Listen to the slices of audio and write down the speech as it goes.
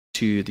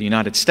to the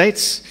United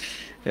States,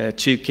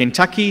 to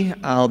Kentucky.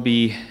 I'll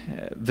be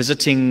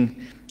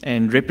visiting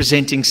and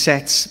representing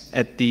SATS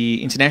at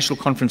the International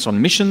Conference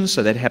on Missions.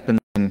 So that happens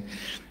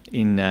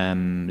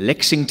in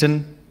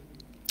Lexington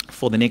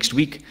for the next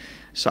week.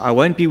 So I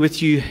won't be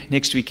with you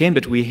next weekend,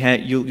 but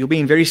you'll be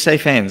in very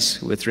safe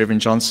hands with Reverend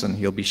Johnson.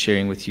 He'll be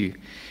sharing with you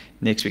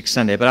next week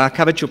Sunday. But I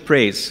covered your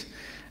prayers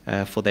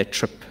for that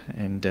trip,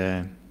 and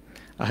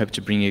I hope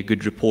to bring you a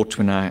good report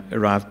when I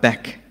arrive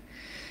back.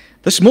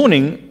 This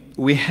morning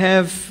we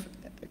have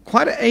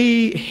quite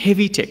a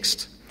heavy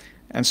text,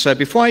 and so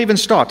before I even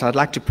start, I'd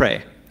like to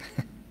pray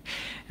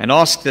and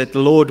ask that the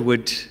Lord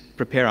would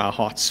prepare our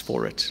hearts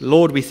for it.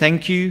 Lord, we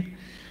thank you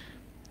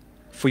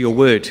for your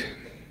word.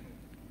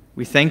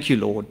 We thank you,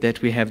 Lord,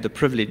 that we have the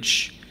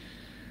privilege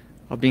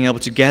of being able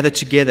to gather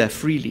together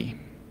freely.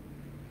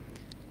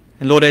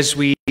 And Lord, as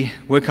we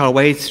work our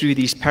way through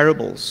these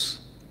parables,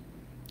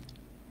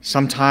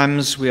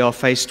 sometimes we are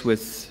faced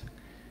with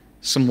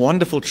some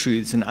wonderful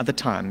truths, and other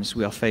times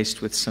we are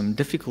faced with some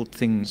difficult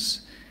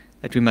things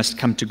that we must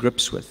come to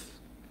grips with.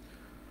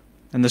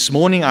 And this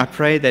morning I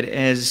pray that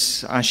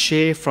as I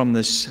share from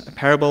this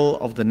parable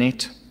of the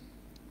net,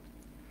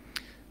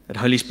 that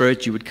Holy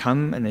Spirit, you would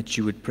come and that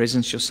you would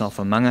presence yourself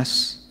among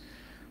us,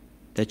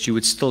 that you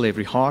would still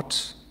every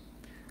heart,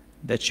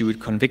 that you would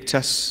convict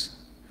us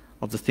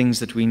of the things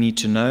that we need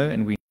to know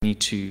and we need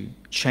to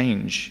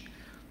change.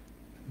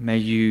 May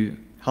you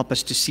help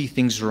us to see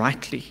things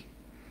rightly.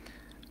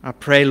 I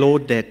pray,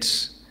 Lord,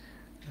 that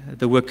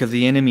the work of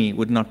the enemy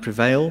would not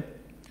prevail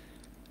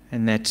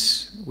and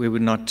that we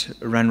would not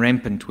run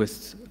rampant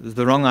with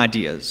the wrong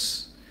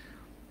ideas.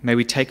 May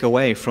we take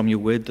away from your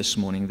word this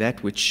morning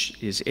that which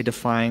is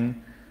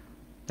edifying,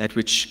 that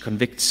which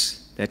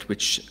convicts, that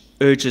which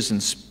urges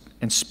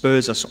and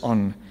spurs us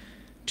on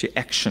to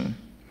action.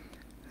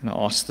 And I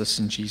ask this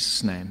in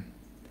Jesus' name.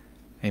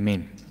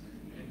 Amen.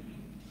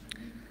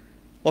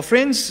 Well,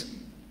 friends,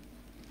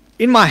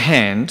 in my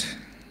hand,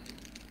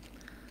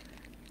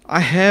 I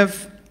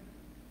have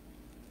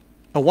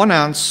a 1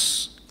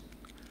 ounce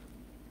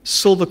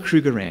silver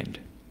Krugerrand.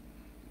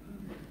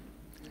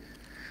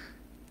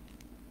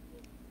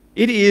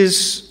 It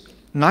is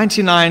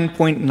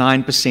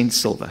 99.9%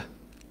 silver.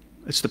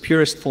 It's the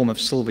purest form of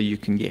silver you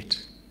can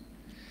get.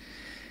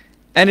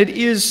 And it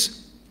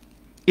is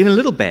in a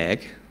little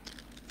bag.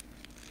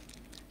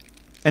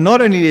 And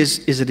not only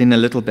is it in a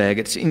little bag,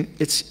 it's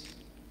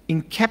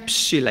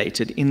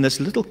encapsulated in this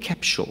little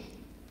capsule,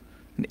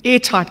 an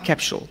airtight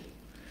capsule,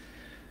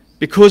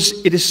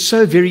 because it is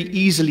so very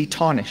easily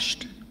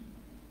tarnished.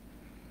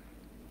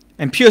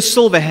 And pure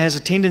silver has a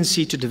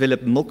tendency to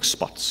develop milk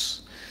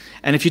spots.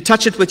 And if you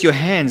touch it with your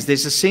hands,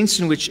 there's a sense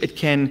in which you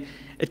can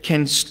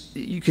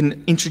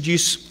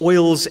introduce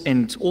oils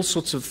and all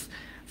sorts of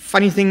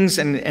funny things,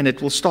 and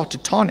it will start to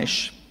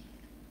tarnish.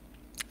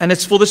 And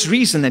it's for this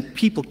reason that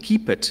people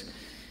keep it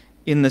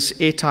in this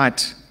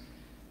airtight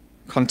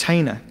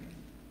container.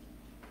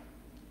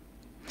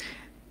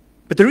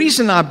 But the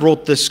reason I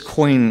brought this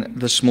coin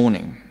this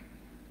morning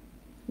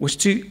was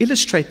to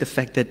illustrate the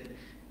fact that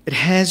it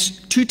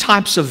has two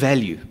types of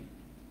value.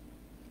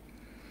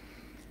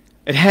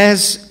 It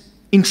has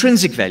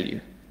intrinsic value.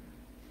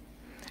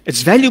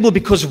 It's valuable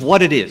because of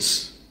what it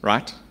is,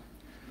 right?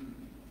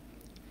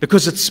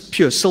 Because it's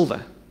pure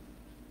silver.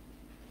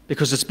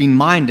 Because it's been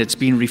mined, it's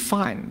been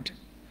refined.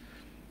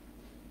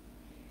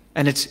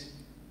 And it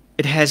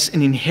has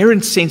an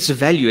inherent sense of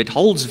value. It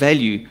holds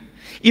value.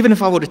 Even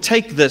if I were to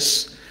take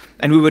this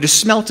and we were to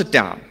smelt it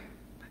down,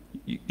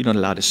 you're not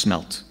allowed to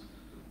smelt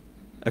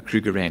a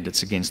Krugerrand,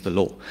 it's against the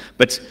law.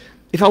 But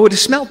if I were to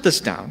smelt this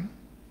down,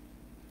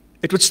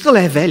 it would still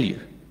have value,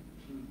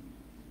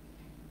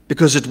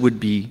 because it would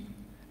be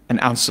an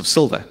ounce of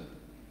silver.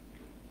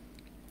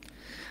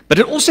 But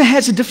it also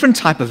has a different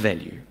type of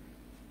value.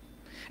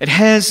 It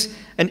has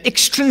an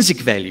extrinsic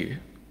value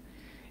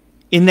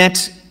in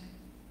that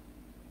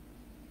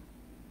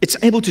it's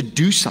able to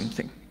do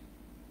something.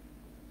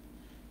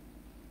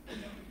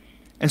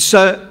 And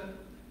so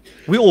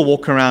we all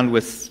walk around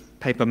with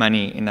paper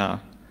money in our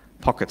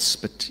pockets,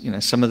 but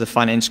some of the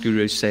finance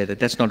gurus say that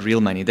that's not real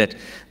money,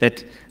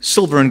 that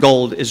silver and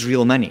gold is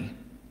real money.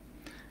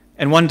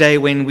 And one day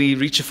when we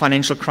reach a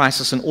financial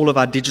crisis and all of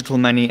our digital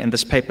money and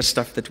this paper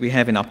stuff that we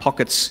have in our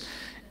pockets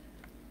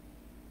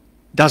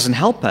doesn't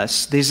help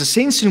us, there's a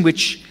sense in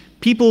which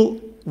people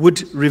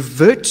would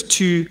revert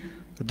to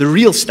the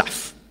real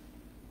stuff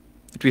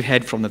that we've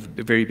had from the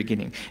very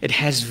beginning. It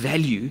has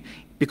value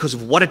because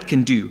of what it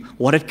can do,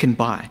 what it can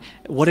buy,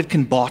 what it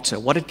can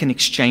barter, what it can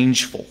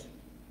exchange for.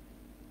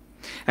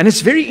 And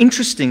it's very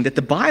interesting that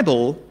the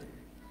Bible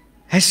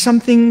has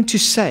something to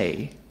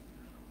say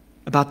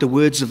about the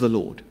words of the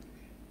Lord.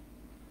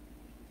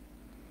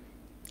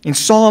 In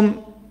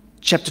Psalm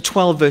chapter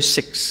 12, verse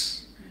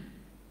 6,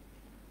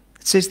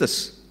 it says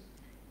this: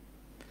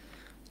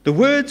 "The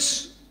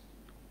words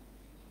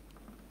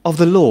of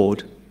the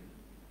Lord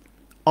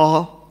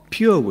are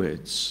pure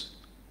words,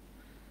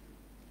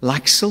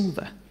 like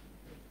silver,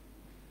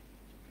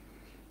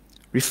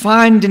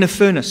 refined in a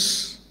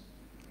furnace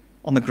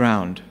on the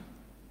ground,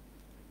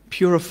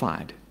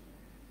 purified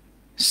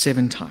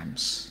 7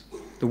 times.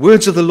 The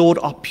words of the Lord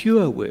are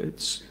pure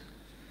words,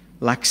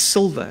 like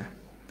silver,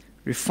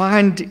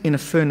 refined in a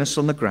furnace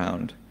on the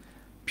ground,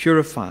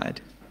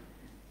 purified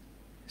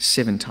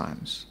 7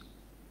 times.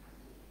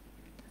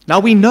 Now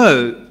we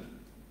know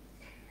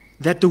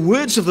that the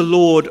words of the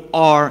Lord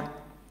are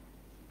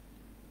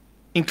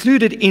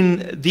included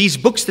in these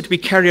books that we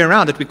carry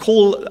around, that we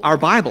call our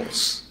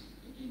Bibles.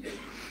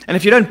 And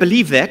if you don't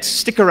believe that,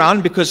 stick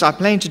around, because I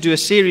plan to do a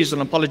series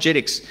on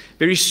apologetics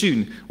very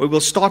soon, where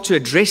we'll start to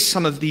address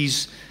some of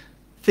these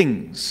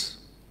things.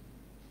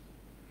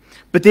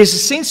 But there's a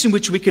sense in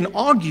which we can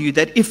argue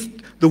that if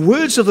the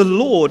words of the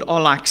Lord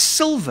are like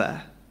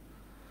silver,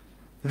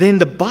 then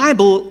the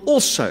Bible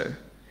also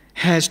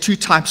has 2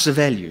 types of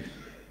value.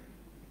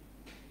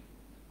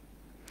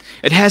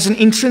 It has an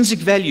intrinsic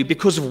value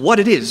because of what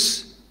it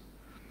is.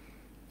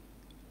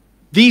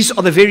 These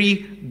are the very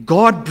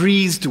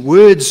God-breathed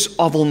words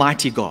of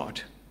Almighty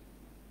God.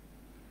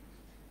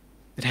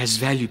 It has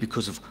value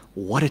because of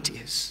what it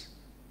is.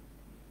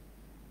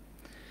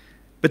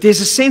 But there's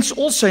a sense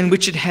also in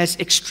which it has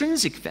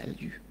extrinsic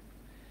value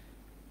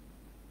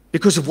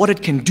because of what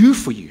it can do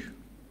for you.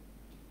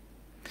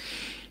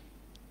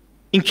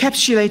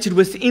 Encapsulated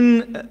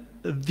within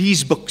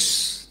these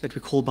books that we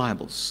call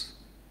Bibles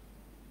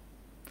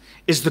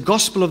is the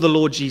gospel of the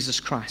Lord Jesus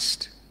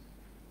Christ,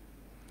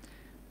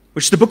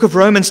 which the book of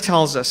Romans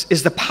tells us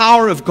is the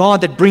power of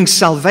God that brings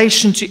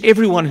salvation to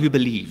everyone who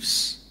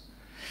believes.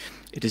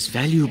 It is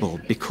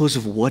valuable because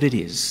of what it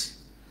is,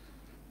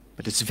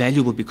 but it's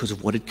valuable because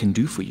of what it can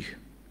do for you.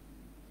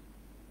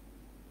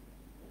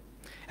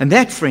 And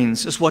that,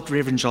 friends, is what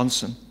Reverend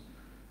Johnson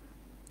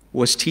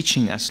was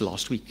teaching us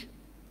last week.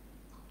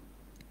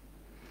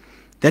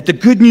 That the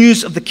good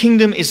news of the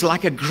kingdom is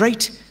like a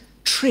great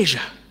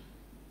treasure.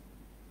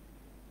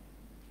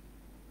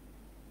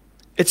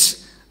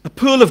 It's a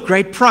pearl of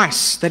great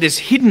price that is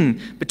hidden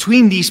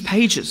between these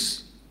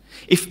pages,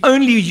 if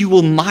only you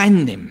will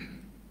mine them.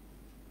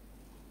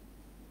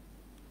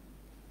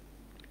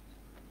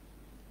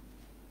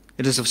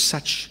 It is of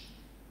such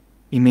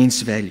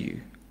immense value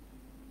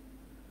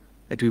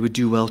that we would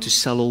do well to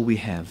sell all we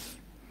have,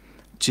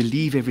 to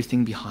leave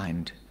everything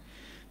behind,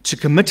 to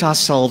commit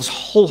ourselves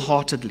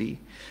wholeheartedly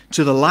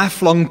to the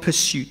lifelong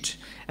pursuit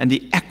and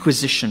the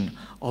acquisition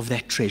of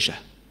that treasure,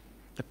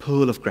 the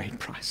pearl of great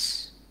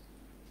price.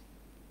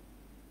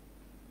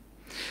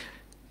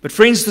 But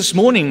friends, this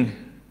morning,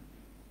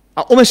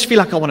 I almost feel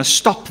like I want to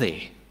stop there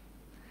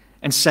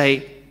and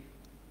say,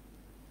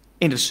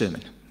 end of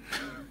sermon.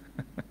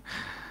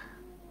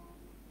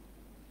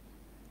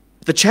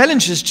 The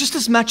challenge is, just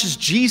as much as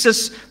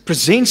Jesus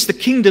presents the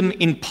kingdom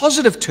in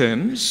positive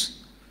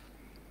terms,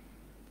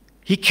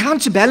 he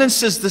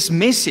counterbalances this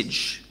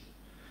message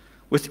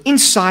with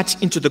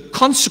insight into the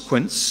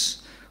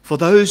consequence for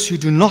those who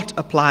do not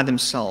apply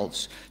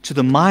themselves to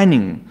the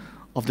mining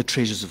of the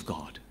treasures of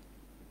God.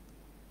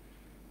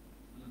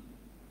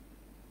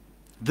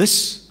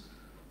 This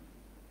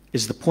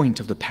is the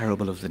point of the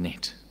parable of the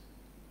net.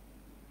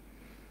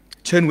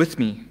 Turn with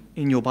me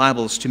in your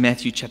Bibles to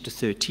Matthew chapter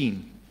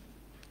 13.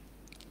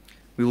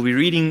 We will be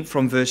reading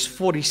from verse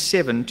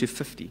 47 to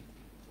 50.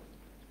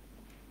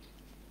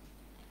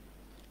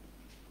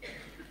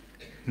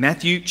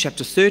 Matthew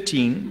chapter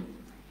 13,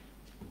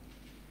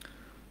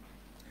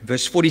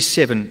 verse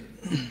 47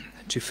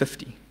 to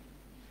 50.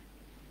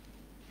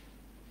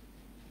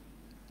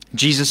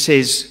 Jesus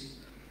says,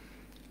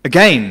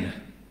 again,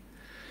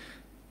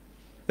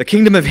 the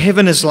kingdom of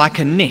heaven is like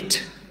a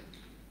net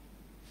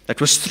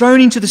that was thrown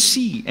into the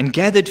sea and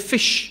gathered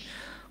fish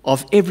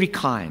of every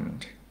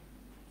kind.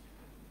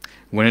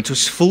 When it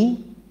was full,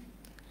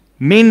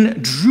 men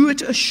drew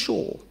it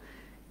ashore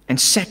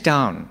and sat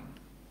down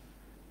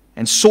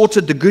and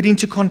sorted the good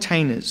into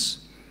containers,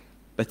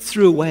 but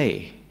threw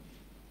away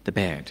the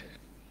bad.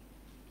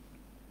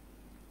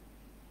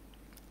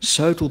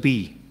 So it will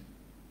be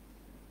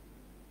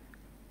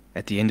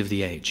at the end of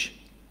the age.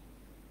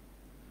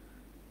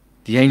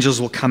 The angels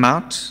will come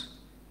out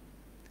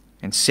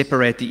and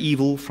separate the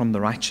evil from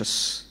the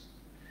righteous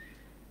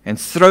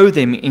and throw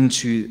them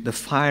into the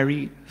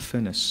fiery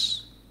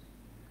furnace.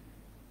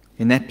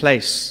 In that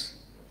place,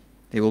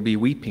 there will be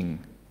weeping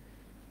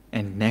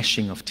and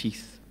gnashing of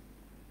teeth.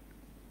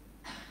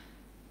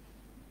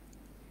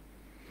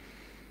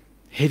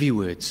 Heavy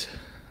words.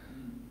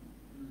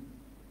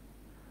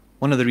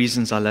 One of the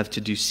reasons I love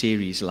to do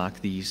series like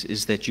these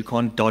is that you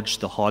can't dodge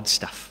the hard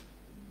stuff.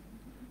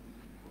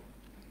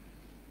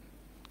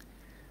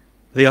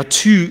 There are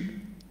 2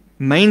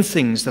 main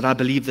things that I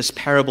believe this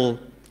parable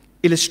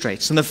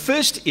illustrates. And the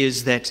first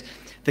is that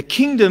the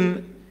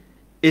kingdom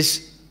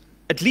is,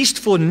 at least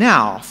for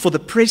now, for the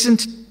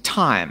present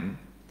time,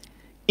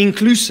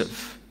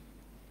 inclusive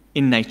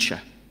in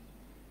nature.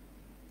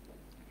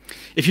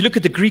 If you look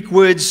at the Greek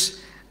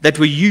words that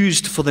were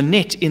used for the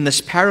net in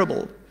this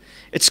parable,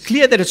 it's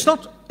clear that it's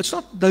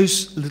not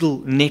those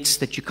little nets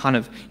that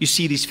you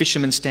see these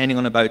fishermen standing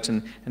on a boat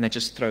and they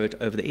just throw it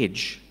over the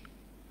edge.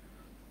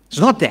 It's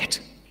not that.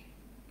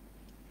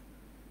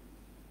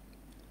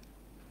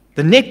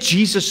 The net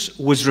Jesus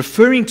was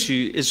referring to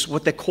is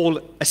what they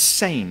call a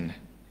seine.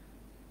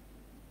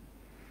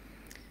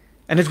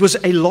 And it was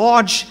a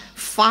large,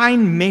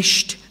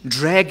 fine-meshed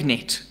drag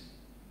net.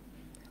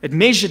 It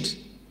measured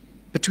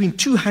between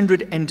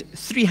 200 and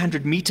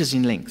 300 meters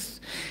in length.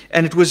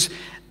 And it was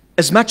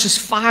as much as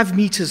 5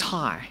 meters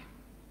high.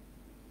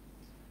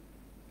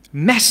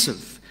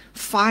 Massive,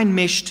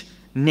 fine-meshed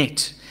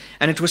net.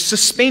 And it was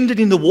suspended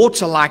in the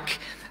water like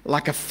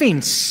a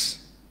fence.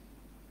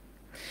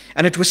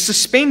 And it was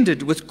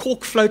suspended with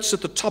cork floats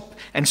at the top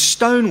and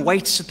stone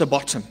weights at the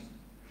bottom.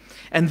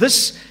 And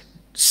this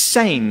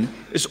seine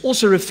is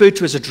also referred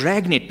to as a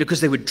dragnet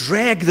because they would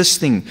drag this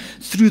thing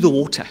through the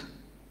water.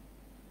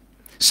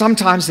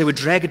 Sometimes they would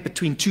drag it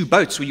between two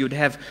boats, where you would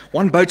have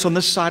one boat on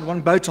this side,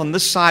 one boat on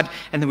this side,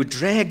 and they would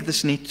drag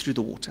this net through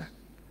the water.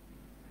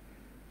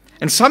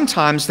 And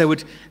sometimes they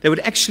would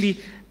actually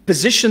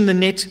position the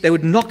net, they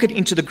would knock it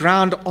into the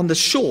ground on the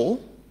shore,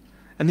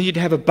 and then you'd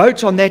have a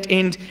boat on that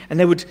end, and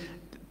they would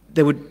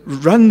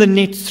run the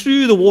net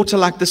through the water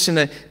like this in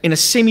a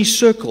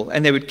semicircle,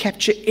 and they would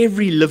capture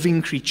every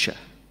living creature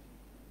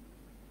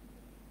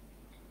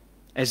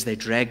as they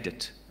dragged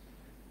it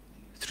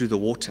through the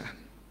water.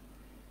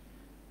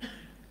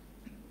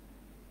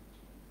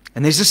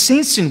 And there's a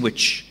sense in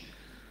which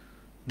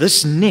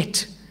this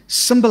net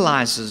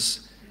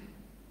symbolizes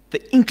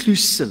the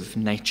inclusive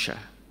nature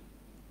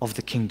of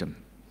the kingdom.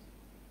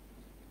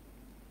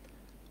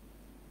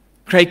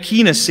 Craig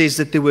Keener says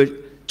that there were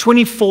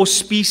 24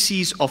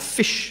 species of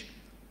fish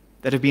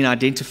that have been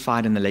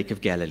identified in the Lake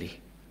of Galilee.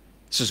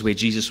 This is where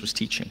Jesus was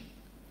teaching.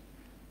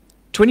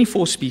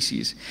 24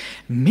 species.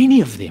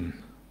 Many of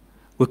them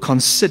were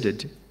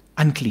considered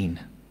unclean.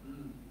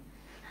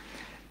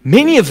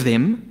 Many of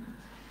them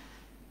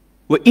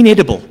were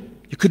inedible.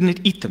 You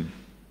couldn't eat them.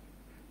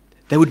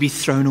 They would be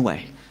thrown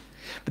away.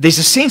 But there's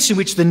a sense in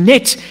which the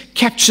net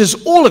captures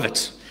all of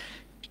it.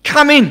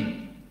 Come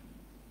in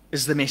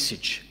is the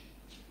message.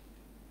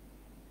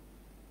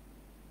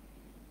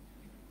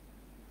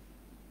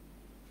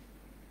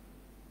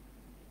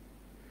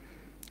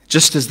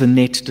 Just as the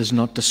net does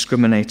not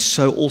discriminate,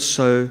 so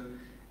also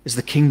is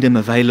the kingdom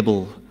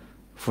available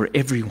for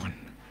everyone.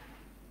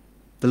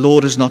 The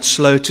Lord is not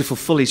slow to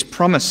fulfill his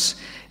promise,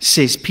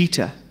 says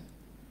Peter,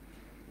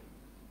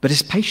 but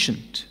is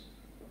patient,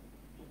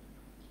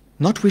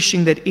 not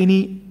wishing that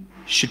any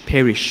should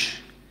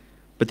perish,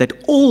 but that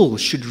all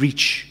should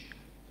reach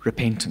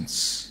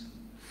repentance.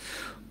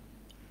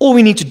 All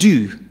we need to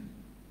do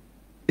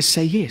is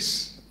say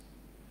yes.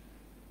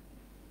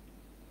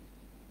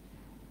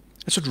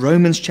 That's what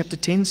Romans chapter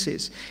 10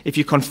 says. If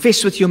you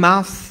confess with your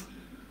mouth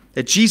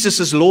that Jesus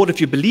is Lord, if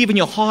you believe in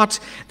your heart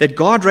that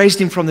God raised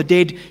him from the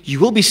dead, you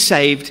will be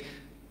saved,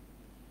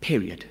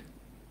 period.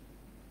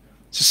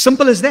 It's as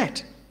simple as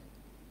that.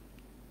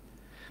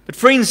 But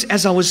friends,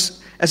 as I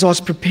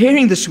was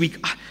preparing this week,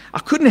 I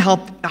couldn't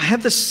help, I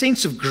have this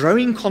sense of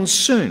growing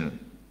concern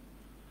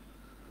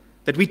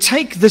that we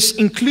take this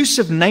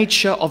inclusive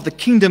nature of the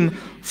kingdom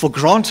for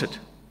granted.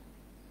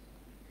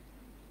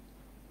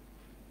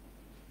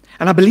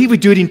 And I believe we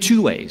do it in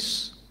two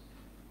ways.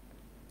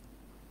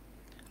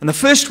 And the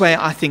first way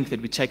I think that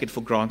we take it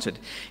for granted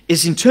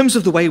is in terms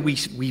of the way we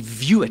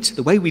view it,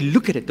 the way we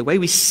look at it, the way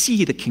we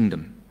see the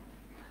kingdom.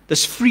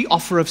 This free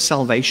offer of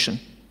salvation.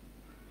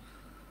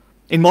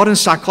 In modern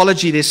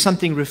psychology, there's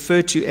something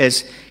referred to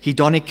as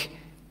hedonic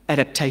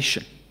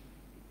adaptation.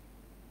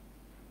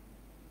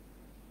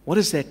 What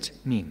does that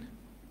mean?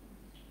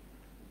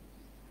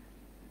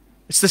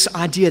 It's this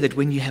idea that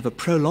when you have a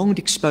prolonged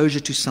exposure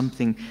to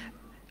something,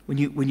 when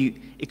you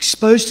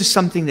expose to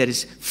something that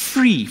is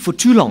free for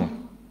too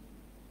long,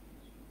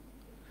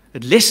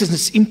 it lessens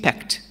its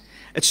impact.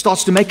 It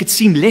starts to make it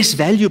seem less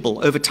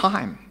valuable over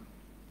time.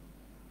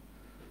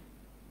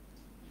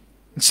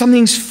 When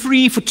something's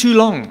free for too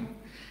long,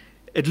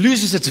 it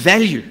loses its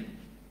value.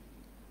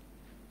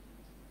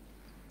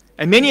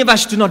 And many of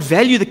us do not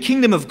value the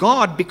kingdom of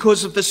God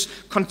because of this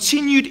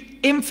continued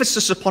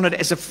emphasis upon it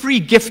as a free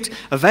gift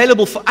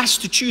available for us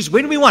to choose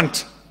when we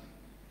want.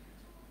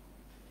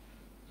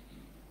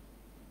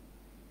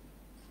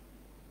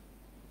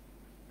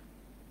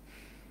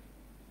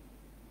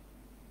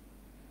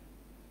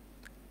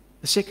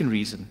 The second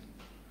reason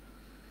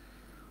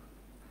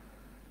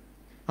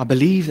I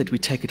believe that we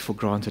take it for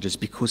granted is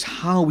because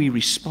how we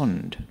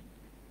respond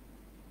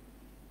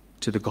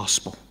to the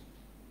gospel.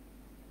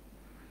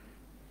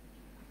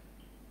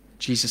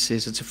 Jesus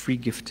says it's a free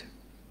gift.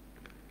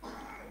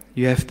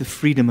 You have the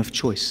freedom of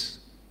choice.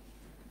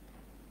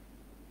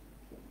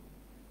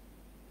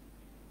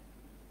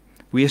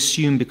 We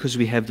assume because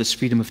we have this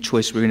freedom of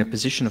choice, we're in a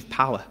position of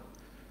power.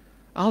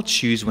 I'll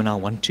choose when I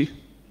want to,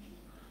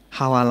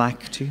 how I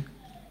like to,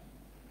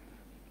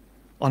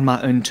 on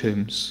my own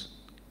terms.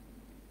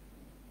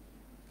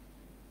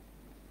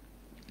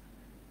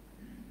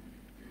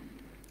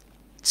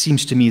 It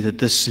seems to me that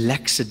this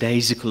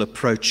lackadaisical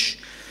approach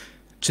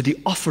to the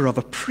offer of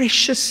a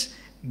precious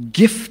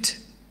gift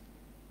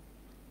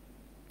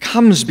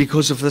comes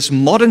because of this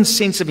modern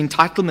sense of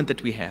entitlement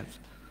that we have.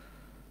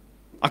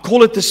 I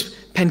call it this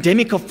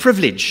pandemic of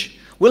privilege.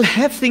 We'll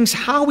have things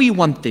how we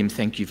want them,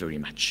 thank you very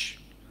much,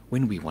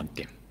 when we want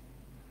them.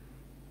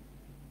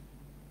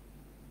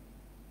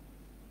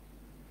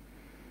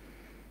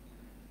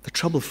 The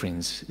trouble,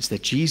 friends, is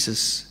that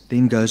Jesus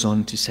then goes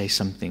on to say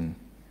something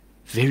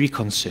very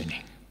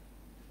concerning.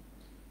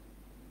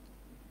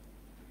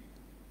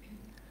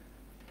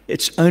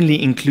 It's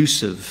only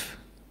inclusive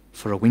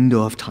for a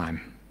window of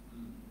time.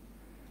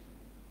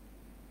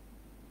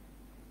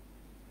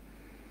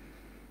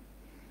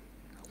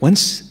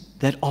 Once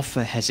that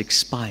offer has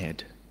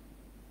expired,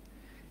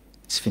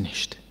 it's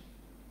finished.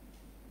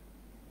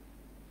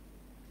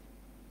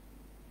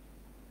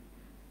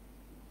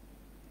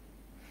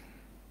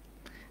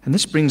 And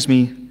this brings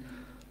me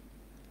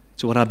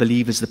to what I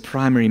believe is the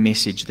primary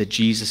message that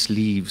Jesus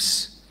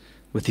leaves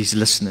with his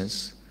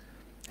listeners.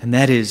 And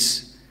that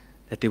is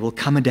that there will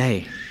come a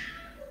day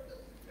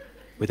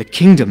where the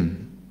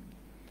kingdom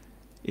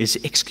is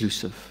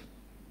exclusive.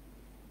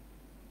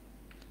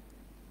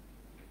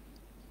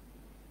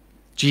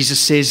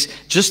 Jesus says,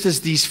 just as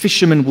these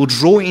fishermen will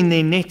draw in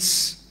their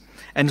nets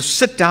and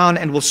sit down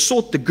and will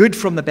sort the good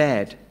from the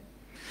bad,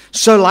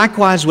 so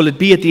likewise will it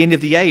be at the end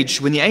of the age.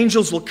 When the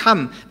angels will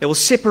come, they will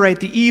separate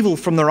the evil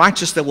from the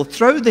righteous. They will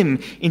throw them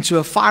into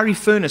a fiery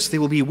furnace.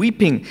 There will be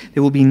weeping.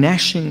 There will be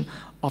gnashing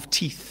of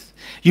teeth.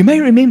 You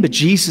may remember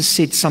Jesus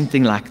said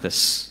something like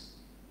this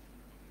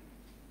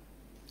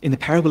in the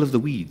parable of the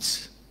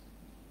weeds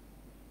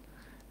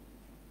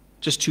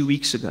just 2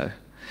 weeks ago.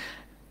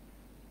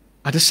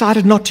 I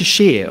decided not to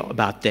share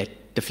about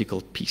that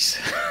difficult piece.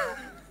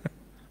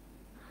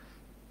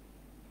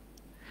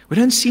 We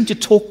don't seem to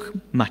talk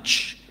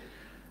much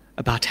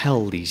about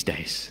hell these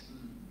days.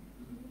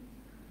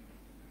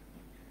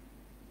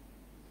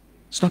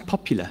 It's not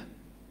popular.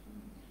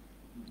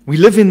 We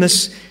live in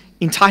this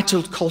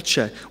entitled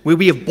culture where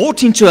we have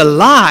bought into a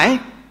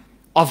lie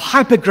of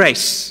hyper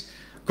grace.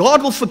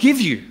 God will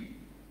forgive you.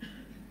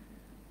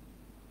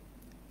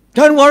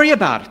 Don't worry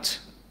about it.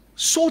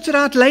 Sort it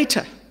out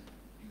later.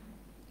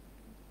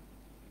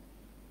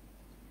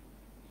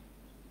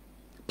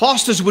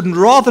 Pastors would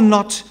rather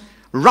not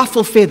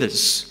ruffle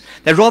feathers.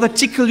 They'd rather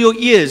tickle your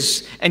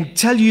ears and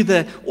tell you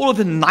all of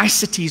the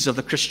niceties of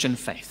the Christian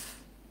faith.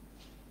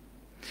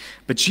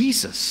 But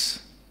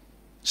Jesus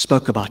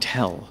spoke about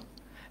hell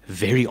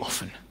very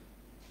often.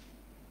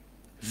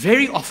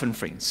 Very often,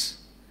 friends.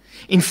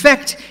 In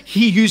fact,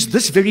 he used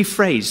this very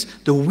phrase,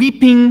 the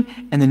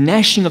weeping and the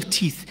gnashing of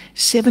teeth,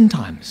 7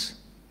 times.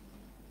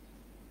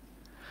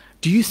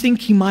 Do you think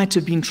he might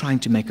have been trying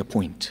to make a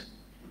point?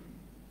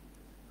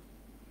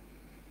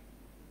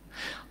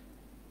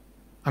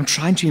 I'm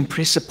trying to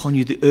impress upon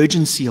you the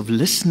urgency of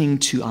listening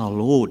to our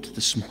Lord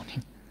this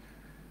morning.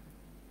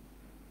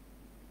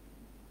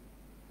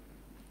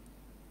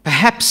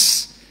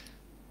 Perhaps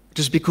it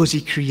is because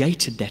he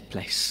created that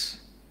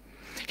place.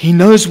 He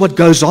knows what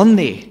goes on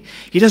there.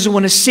 He doesn't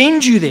want to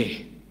send you there.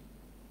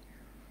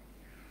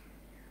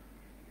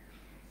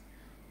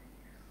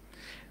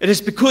 It is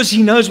because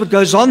he knows what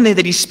goes on there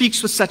that he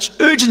speaks with such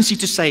urgency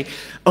to say,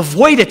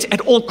 avoid it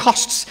at all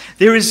costs.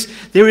 There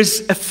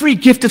is a free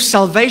gift of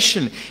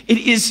salvation. It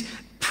is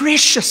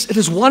precious. It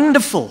is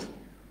wonderful.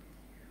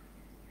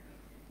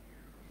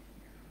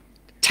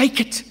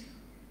 Take it.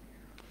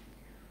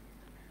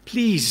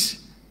 Please,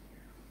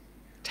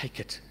 take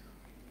it.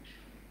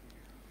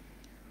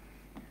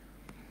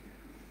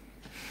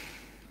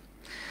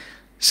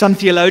 Some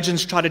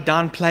theologians try to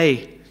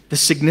downplay the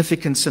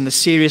significance and the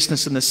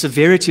seriousness and the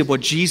severity of what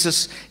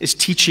Jesus is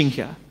teaching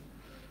here.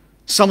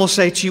 Some will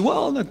say to you,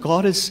 well, no,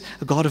 God is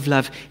a God of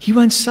love. He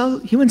won't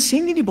send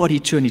anybody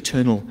to an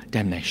eternal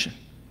damnation.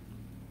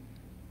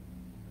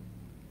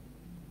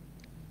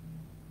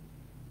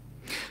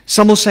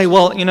 Some will say,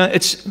 well,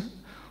 it's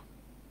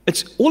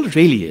all it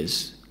really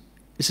is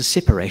a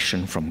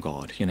separation from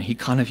God.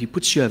 He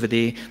puts you over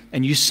there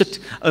and you sit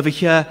over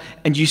here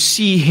and you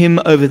see him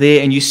over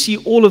there and you see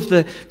all of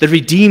the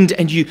redeemed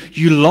and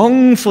you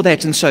long for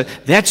that, and so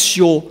that's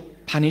your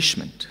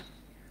punishment.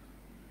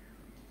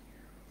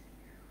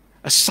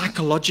 A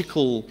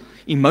psychological,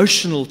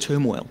 emotional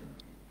turmoil.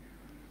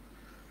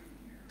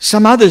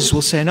 Some others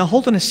will say, now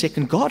hold on a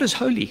second, God is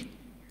holy.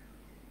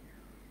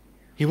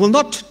 He will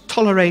not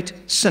tolerate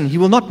sin. He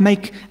will not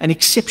make an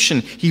exception.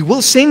 He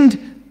will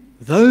send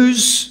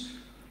those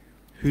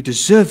who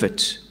deserve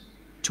it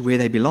to where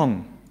they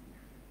belong.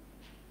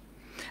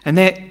 And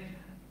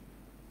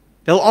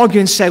they'll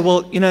argue and say,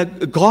 well,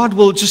 God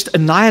will just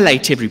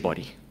annihilate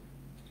everybody.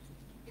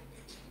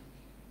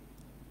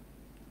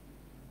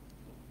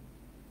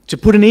 To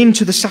put an end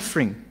to the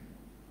suffering.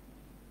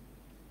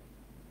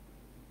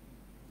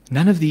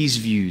 None of these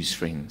views,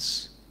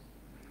 friends,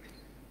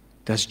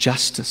 does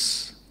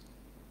justice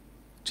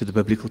to the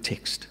biblical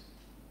text.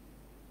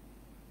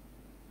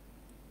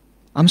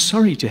 I'm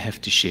sorry to have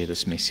to share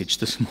this message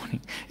this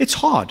morning. It's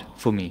hard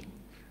for me.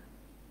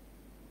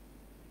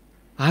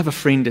 I have a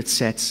friend at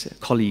SATS, a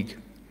colleague.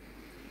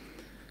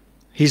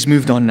 He's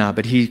moved on now,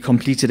 but he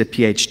completed a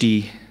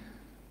PhD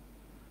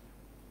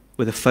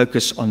with a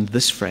focus on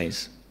this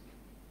phrase: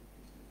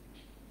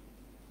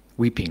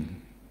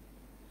 weeping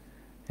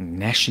and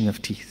gnashing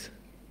of teeth.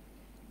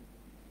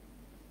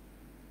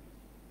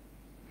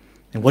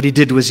 And what he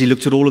did was he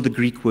looked at all of the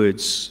Greek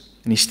words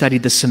and he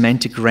studied the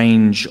semantic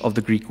range of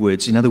the Greek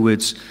words. In other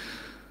words,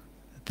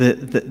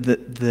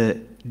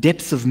 the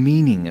depth of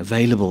meaning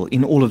available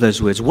in all of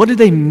those words. What do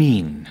they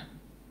mean?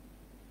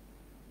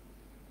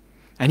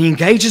 And he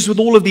engages with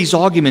all of these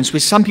arguments where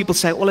some people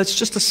say, well, it's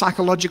just a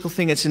psychological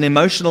thing, it's an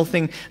emotional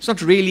thing, it's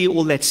not really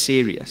all that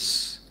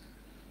serious.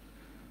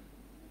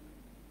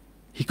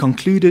 He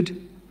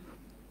concluded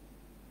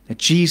that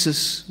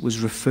Jesus was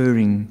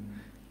referring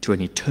to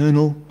an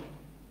eternal,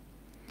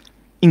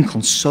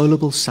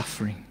 inconsolable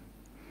suffering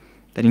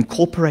that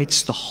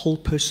incorporates the whole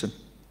person,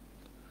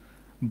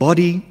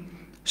 body,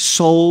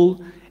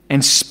 soul,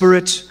 and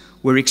spirit,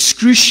 where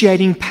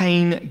excruciating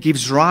pain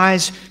gives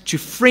rise to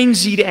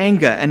frenzied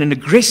anger and an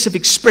aggressive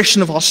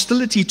expression of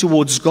hostility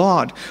towards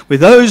God, where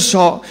those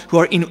who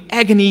are in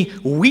agony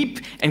weep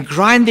and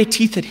grind their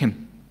teeth at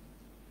him.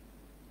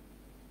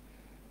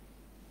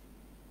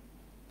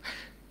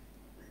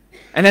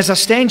 And as I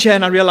stand here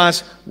and I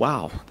realize,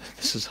 wow,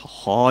 this is a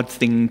hard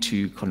thing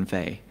to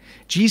convey.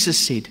 Jesus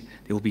said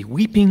there will be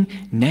weeping,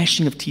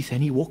 gnashing of teeth,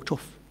 and he walked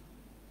off.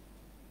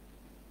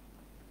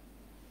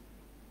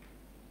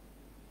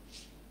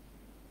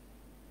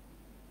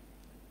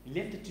 He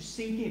left it to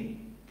sink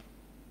in.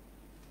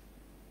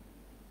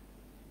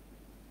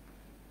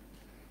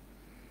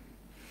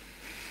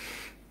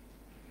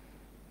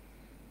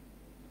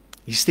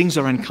 These things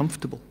are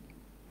uncomfortable,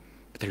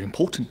 but they're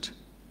important.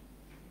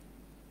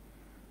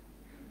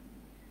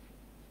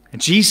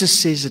 And Jesus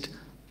says it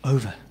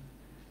over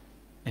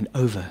and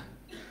over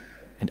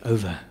and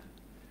over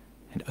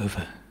and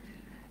over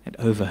and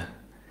over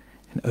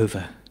and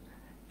over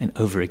and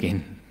over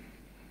again.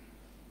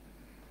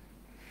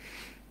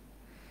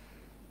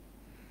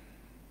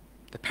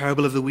 The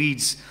parable of the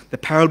weeds, the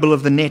parable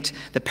of the net,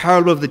 the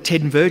parable of the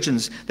 10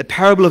 virgins, the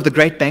parable of the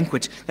great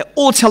banquet, they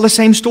all tell the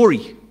same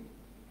story.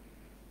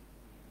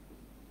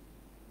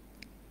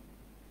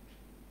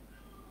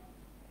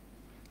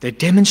 They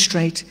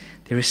demonstrate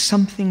there is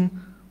something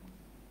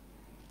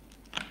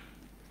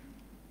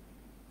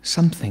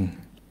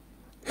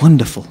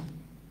wonderful,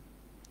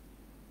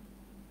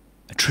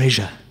 a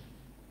treasure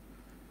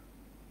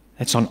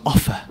that's on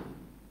offer.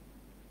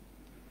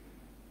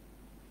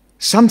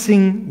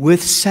 Something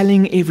worth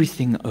selling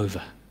everything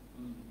over.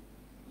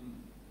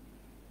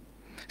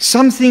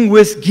 Something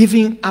worth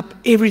giving up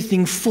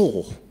everything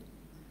for.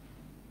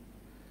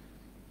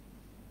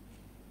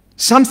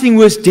 Something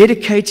worth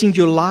dedicating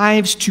your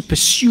lives to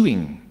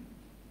pursuing.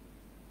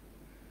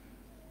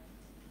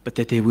 But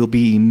that there will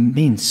be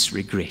immense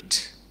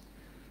regret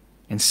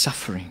and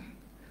suffering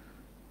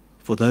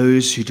for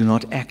those who do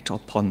not act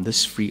upon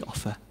this free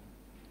offer.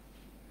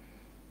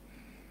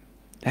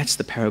 That's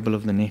the parable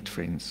of the net,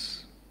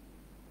 friends.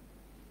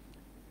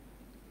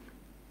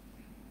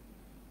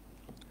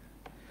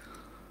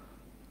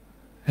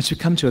 As we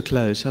come to a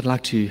close, I'd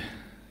like to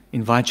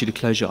invite you to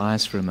close your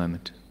eyes for a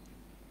moment.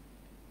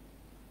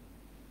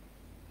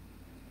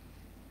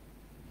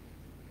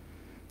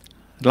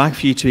 I'd like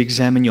for you to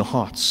examine your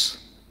hearts.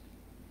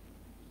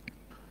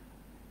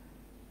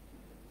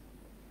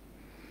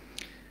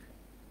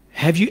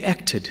 Have you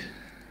acted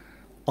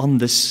on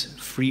this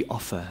free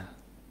offer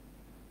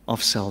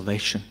of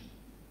salvation?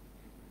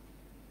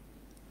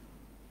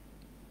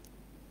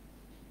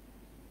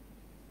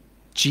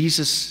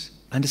 Jesus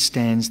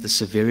understands the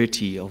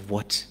severity of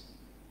what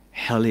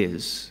hell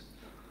is,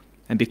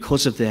 and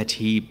because of that,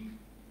 he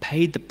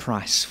paid the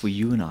price for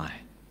you and I.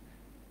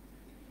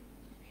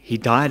 He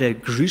died a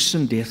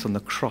gruesome death on the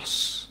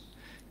cross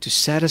to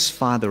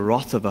satisfy the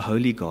wrath of a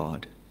holy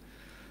God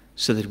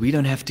so that we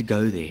don't have to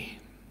go there.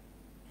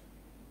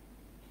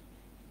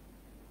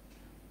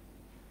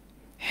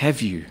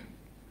 Have you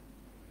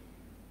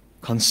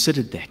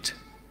considered that?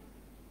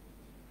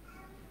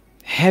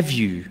 Have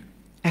you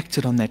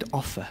acted on that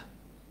offer?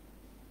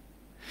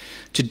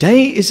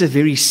 Today is a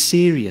very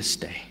serious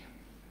day.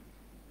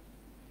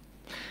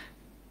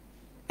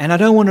 And I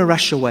don't want to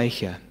rush away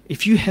here.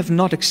 If you have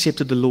not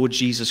accepted the Lord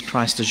Jesus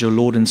Christ as your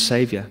Lord and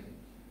Savior,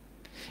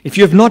 if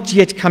you have not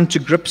yet come to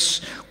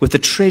grips with the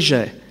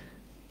treasure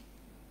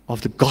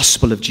of the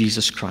gospel of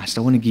Jesus Christ,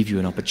 I want to give you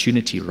an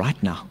opportunity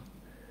right now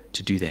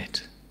to do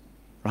that.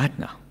 Right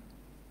now.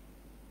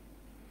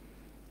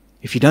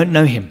 If you don't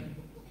know him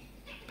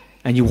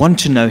and you want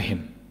to know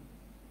him,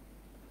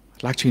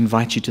 I'd like to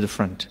invite you to the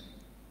front.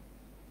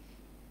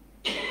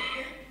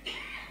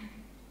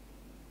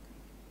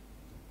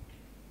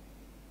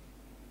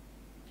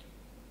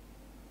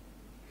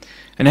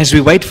 And as we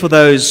wait for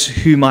those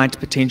who might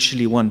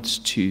potentially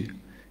want to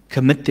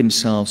commit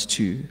themselves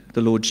to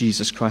the Lord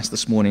Jesus Christ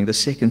this morning, the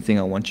second thing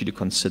I want you to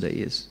consider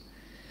is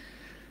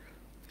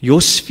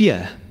your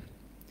sphere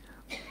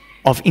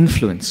of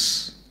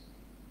influence.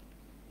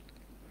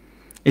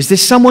 Is there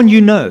someone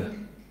you know,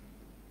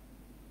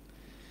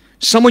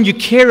 someone you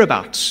care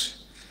about,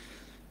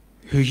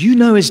 who you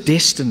know is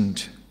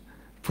destined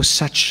for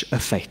such a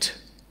fate?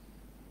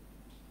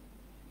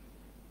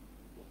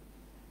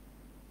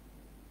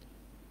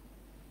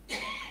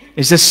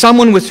 Is there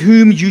someone with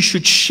whom you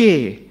should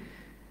share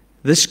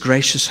this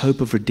gracious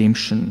hope of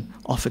redemption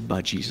offered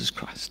by Jesus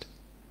Christ?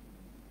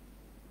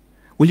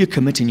 Will you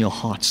commit in your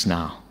hearts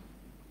now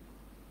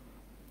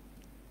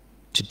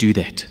to do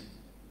that?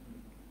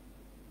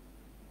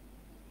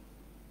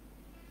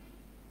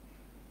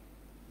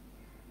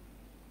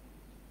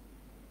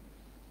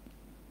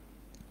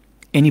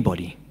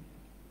 Anybody?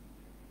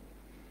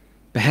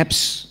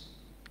 Perhaps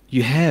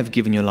you have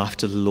given your life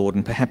to the Lord,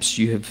 and perhaps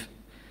you have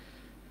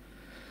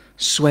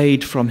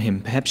swayed from Him.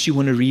 Perhaps you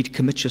want to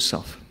recommit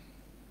yourself.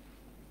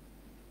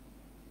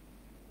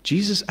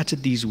 Jesus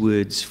uttered these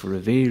words for a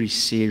very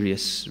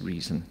serious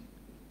reason.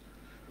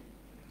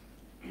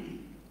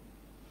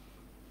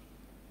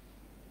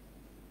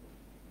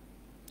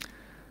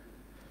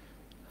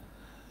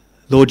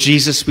 Lord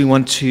Jesus, we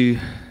want to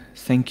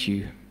thank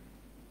you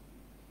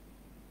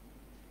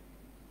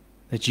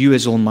that you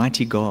as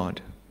Almighty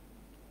God,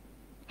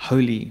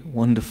 holy,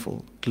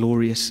 wonderful,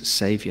 glorious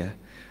Savior,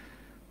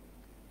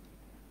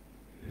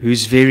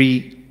 whose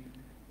very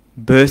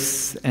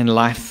birth and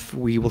life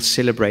we will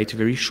celebrate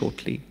very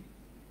shortly,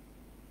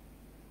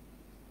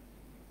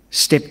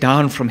 step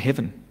down from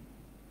heaven.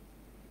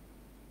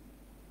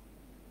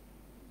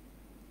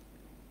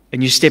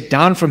 And you step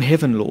down from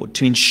heaven, Lord,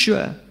 to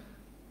ensure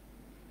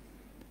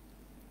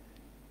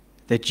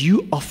that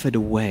you offered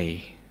a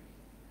way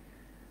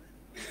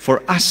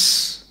for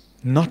us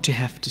not to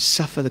have to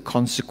suffer the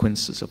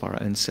consequences of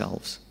our own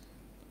selves.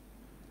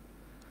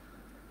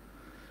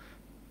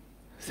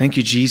 Thank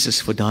you,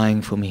 Jesus, for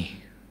dying for me.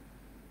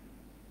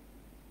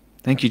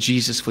 Thank you,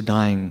 Jesus, for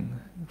dying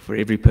for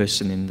every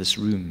person in this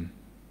room.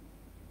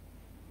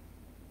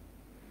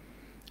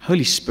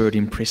 Holy Spirit,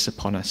 impress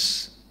upon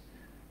us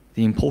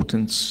the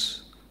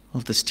importance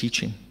of this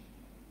teaching.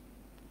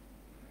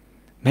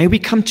 May we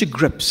come to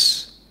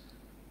grips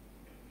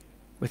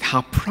with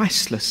how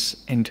priceless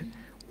and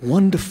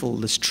wonderful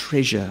this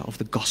treasure of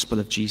the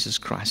gospel of Jesus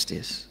Christ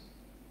is.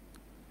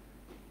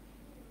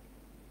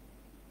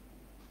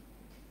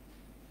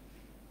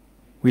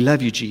 We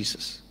love you,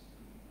 Jesus.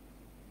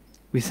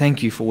 We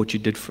thank you for what you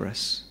did for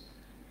us.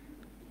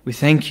 We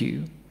thank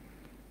you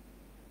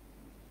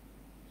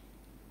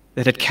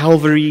that at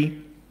Calvary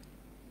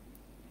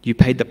you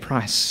paid the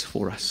price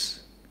for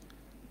us,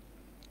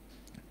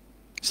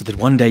 so that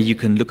one day you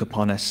can look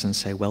upon us and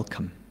say,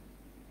 welcome,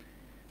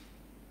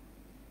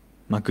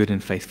 my good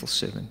and faithful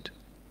servant.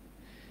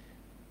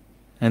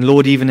 And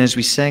Lord, even as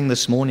we sang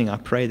this morning, I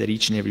pray that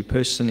each and every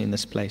person in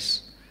this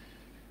place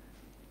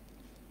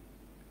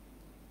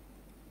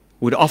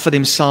would offer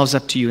themselves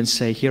up to you and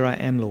say, here I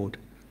am, Lord,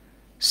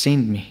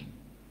 send me.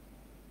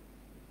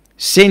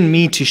 Send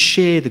me to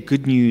share the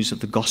good news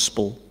of the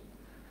gospel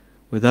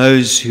with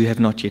those who have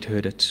not yet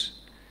heard it.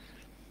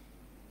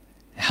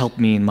 Help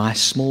me in my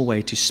small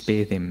way to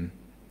spare them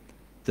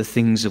the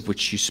things of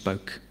which you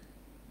spoke.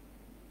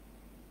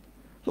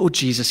 Lord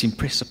Jesus,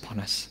 impress upon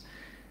us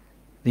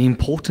the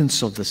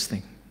importance of this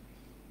thing.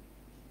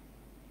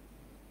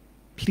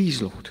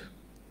 Please, Lord,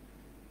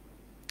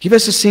 give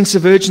us a sense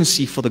of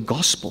urgency for the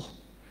gospel.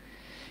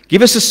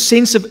 Give us a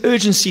sense of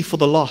urgency for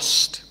the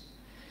lost.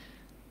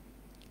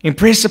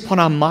 Impress upon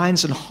our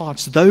minds and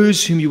hearts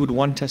those whom you would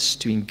want us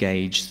to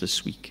engage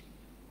this week.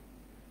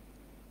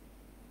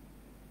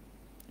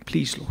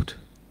 Please, Lord,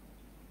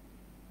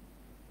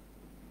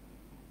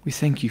 we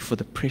thank you for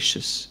the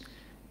precious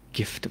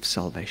gift of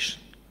salvation.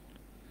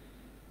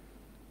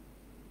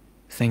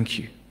 Thank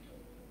you.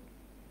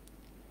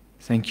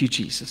 Thank you,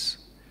 Jesus.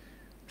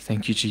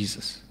 Thank you,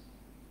 Jesus.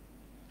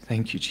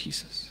 Thank you,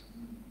 Jesus.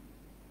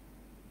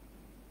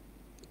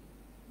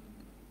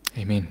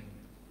 Amen.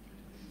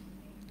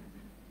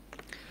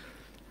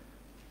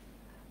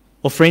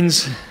 Well,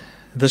 friends,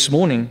 this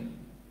morning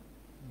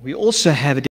we also have a